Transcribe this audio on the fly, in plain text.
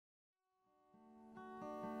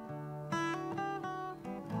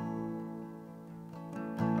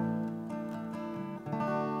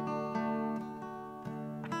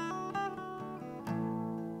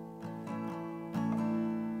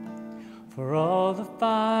for all the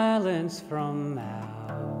violence from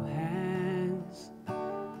our hands.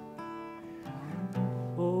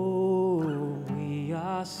 Oh, we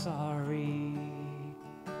are sorry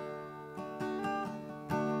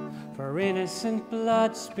for innocent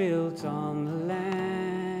blood spilled on the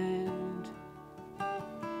land.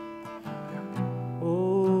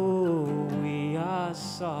 Oh, we are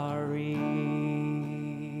sorry.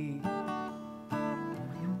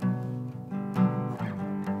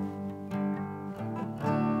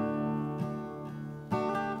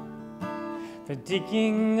 For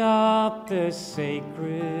digging up the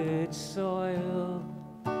sacred soil.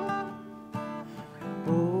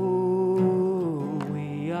 Oh,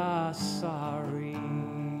 we are sorry.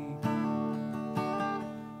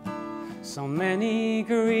 So many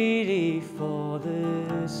greedy for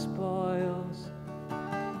the spoils.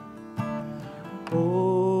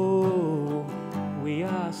 Oh, we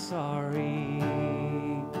are sorry.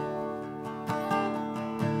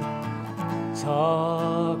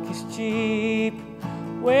 Talk is cheap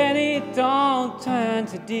when it don't turn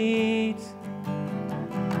to deeds.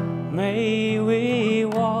 May we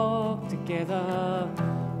walk together,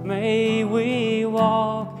 may we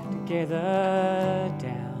walk together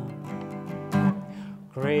down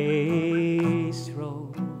Grace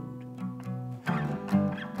Road.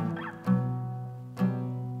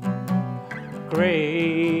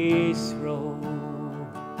 Grace Road.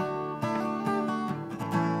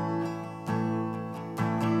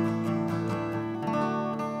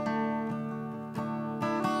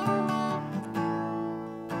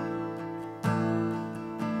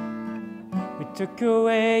 We took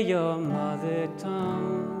away your mother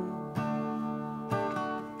tongue.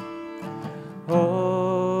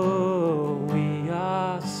 Oh, we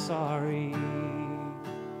are sorry.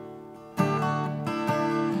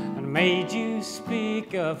 And made you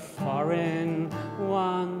speak a foreign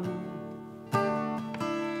one.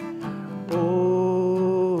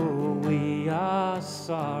 Oh, we are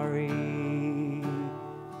sorry.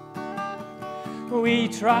 We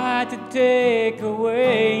tried to take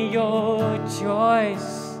away your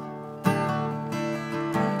choice.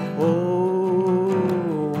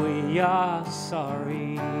 Oh, we are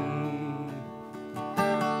sorry.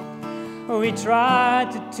 We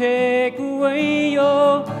tried to take away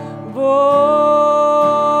your voice.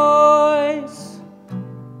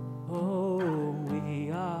 Oh,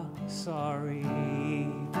 we are sorry.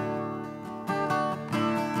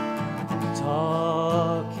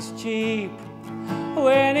 Talk is cheap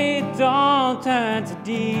when it don't turn to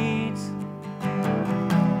deeds.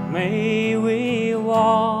 May we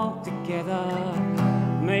walk together,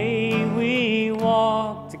 may we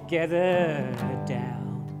walk together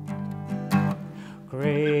down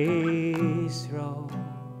Grace Road.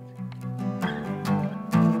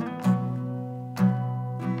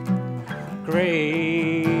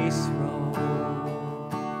 Grace Road.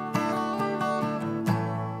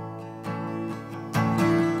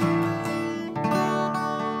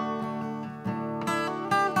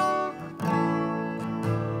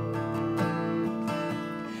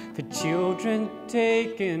 For children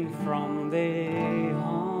taken from their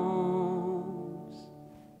homes.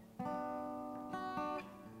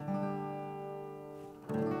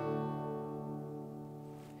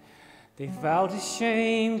 They felt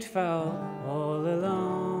ashamed, felt all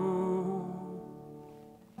alone.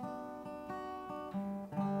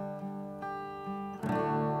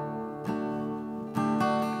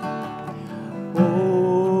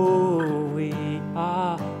 Oh, we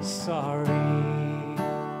are sorry.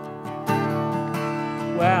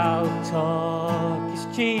 Well, talk is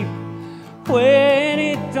cheap when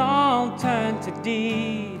it don't turn to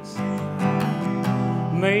deeds.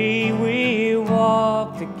 May we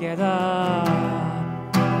walk together.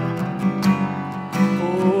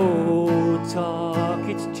 Oh, talk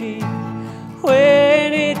is cheap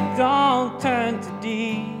when it don't turn to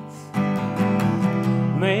deeds.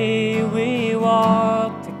 May we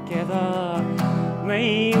walk together.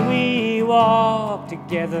 May we walk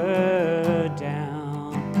together down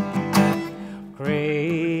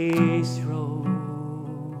Grace Road.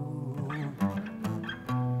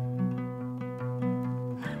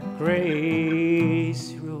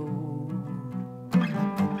 Grace Road.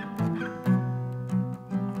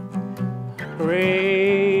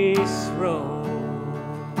 Grace Road.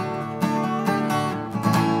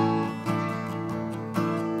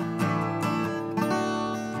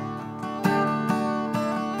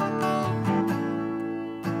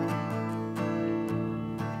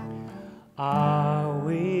 Are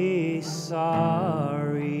we sorry?